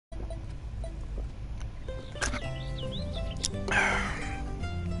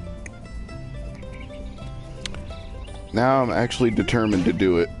Now I'm actually determined to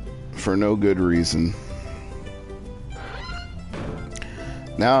do it for no good reason.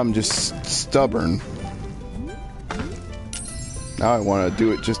 Now I'm just stubborn. Now I want to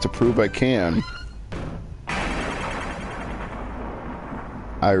do it just to prove I can.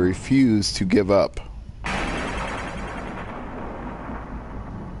 I refuse to give up.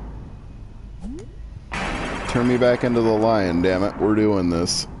 Turn me back into the lion, damn it. We're doing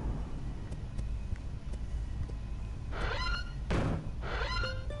this.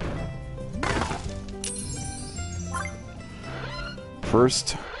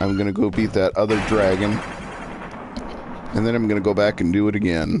 First, I'm gonna go beat that other dragon. And then I'm gonna go back and do it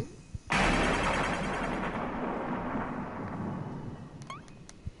again.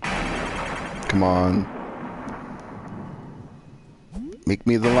 Come on. Make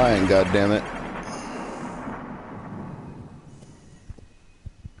me the lion, goddammit.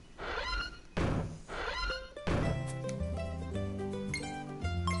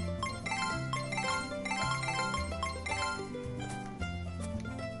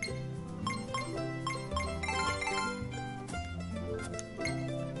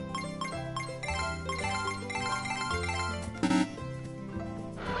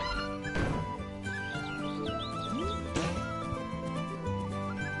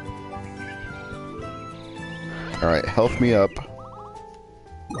 Alright, health me up.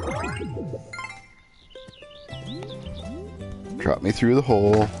 Drop me through the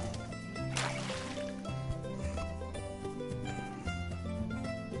hole.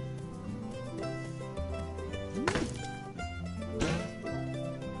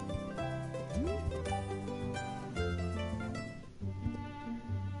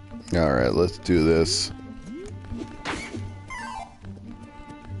 Alright, let's do this.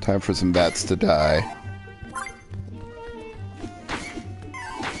 Time for some bats to die.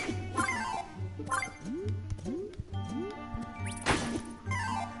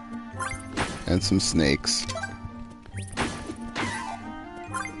 And some snakes.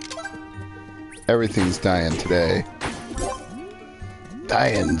 Everything's dying today.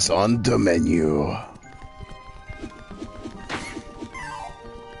 Dying's on the menu. I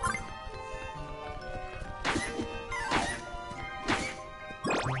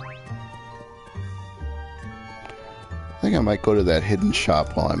think I might go to that hidden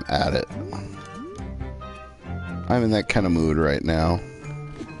shop while I'm at it. I'm in that kind of mood right now.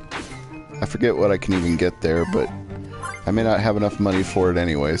 I forget what I can even get there, but I may not have enough money for it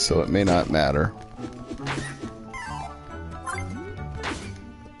anyway, so it may not matter.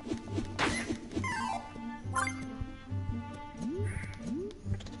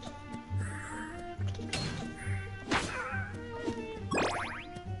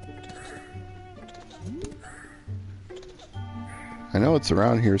 I know it's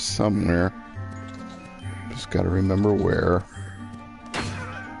around here somewhere. Just gotta remember where.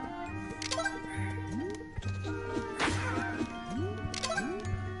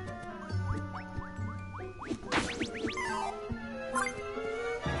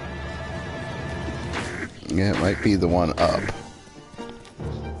 Yeah, it might be the one up.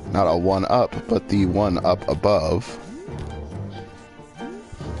 Not a one up, but the one up above.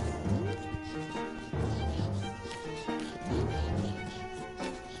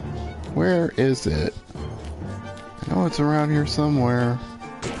 Where is it? I know it's around here somewhere.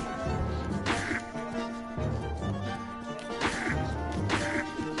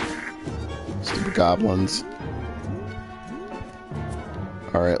 Stupid goblins.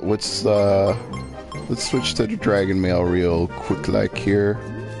 Alright, let's switch to the dragon mail real quick like here.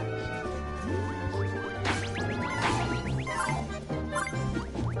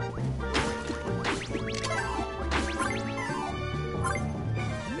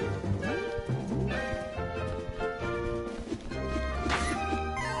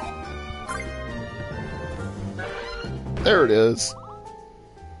 There it is.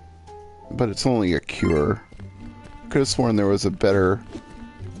 But it's only a cure. Could have sworn there was a better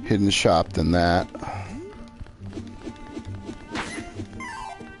hidden shop than that.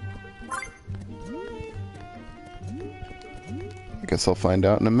 I guess I'll find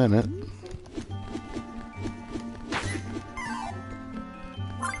out in a minute.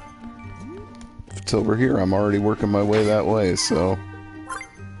 If it's over here, I'm already working my way that way, so...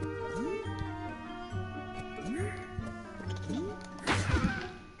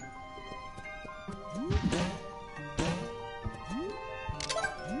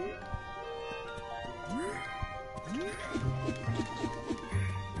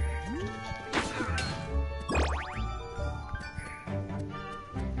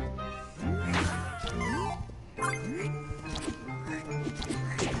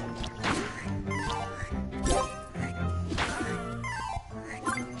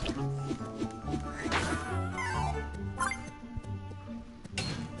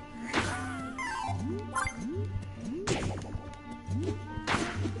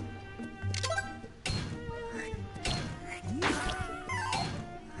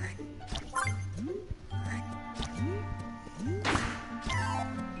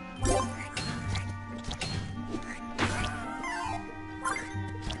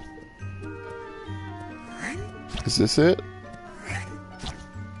 Is this it?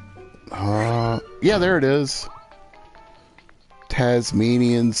 Yeah, there it is.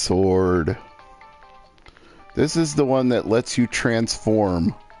 Tasmanian sword. This is the one that lets you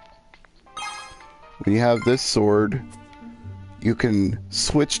transform. When you have this sword, you can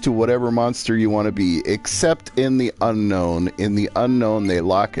switch to whatever monster you want to be, except in the unknown. In the unknown, they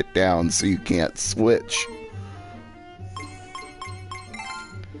lock it down so you can't switch.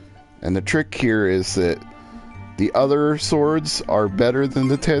 And the trick here is that the other swords are better than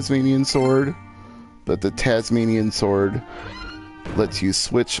the Tasmanian sword, but the Tasmanian sword lets you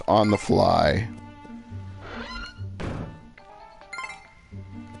switch on the fly.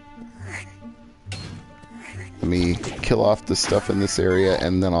 Let me kill off the stuff in this area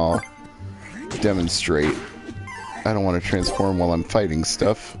and then I'll demonstrate. I don't want to transform while I'm fighting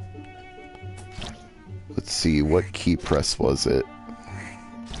stuff. Let's see, what key press was it?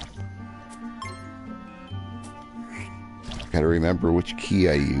 Gotta remember which key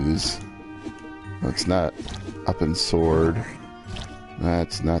I use. No, it's not up and sword.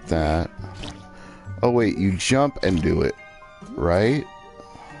 That's not that. Oh wait, you jump and do it, right?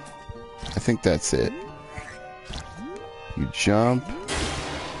 I think that's it. You jump.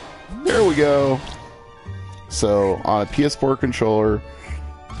 There we go. So on a PS4 controller,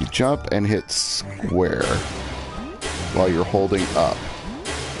 you jump and hit square while you're holding up.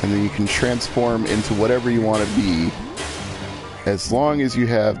 And then you can transform into whatever you want to be as long as you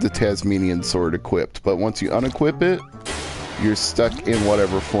have the Tasmanian sword equipped. But once you unequip it, you're stuck in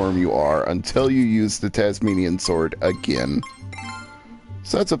whatever form you are until you use the Tasmanian sword again.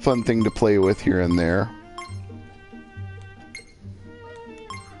 So that's a fun thing to play with here and there.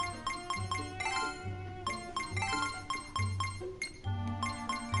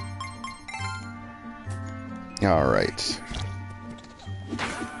 Alright.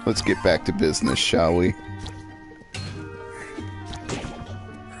 Let's get back to business, shall we?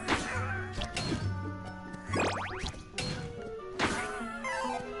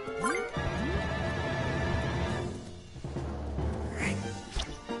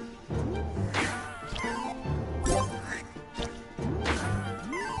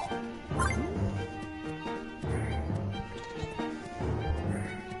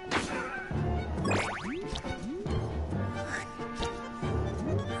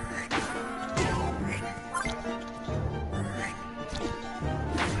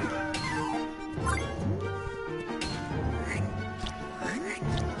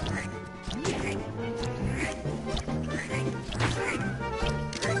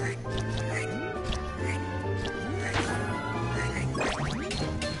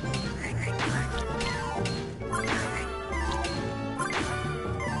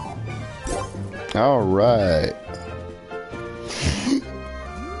 All right.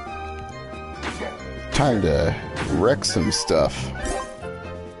 Time to wreck some stuff.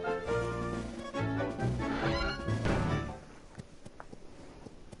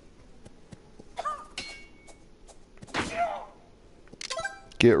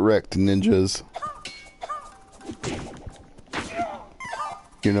 Get wrecked, ninjas.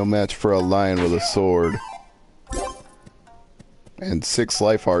 You're no match for a lion with a sword. And 6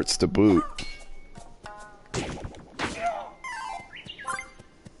 life hearts to boot.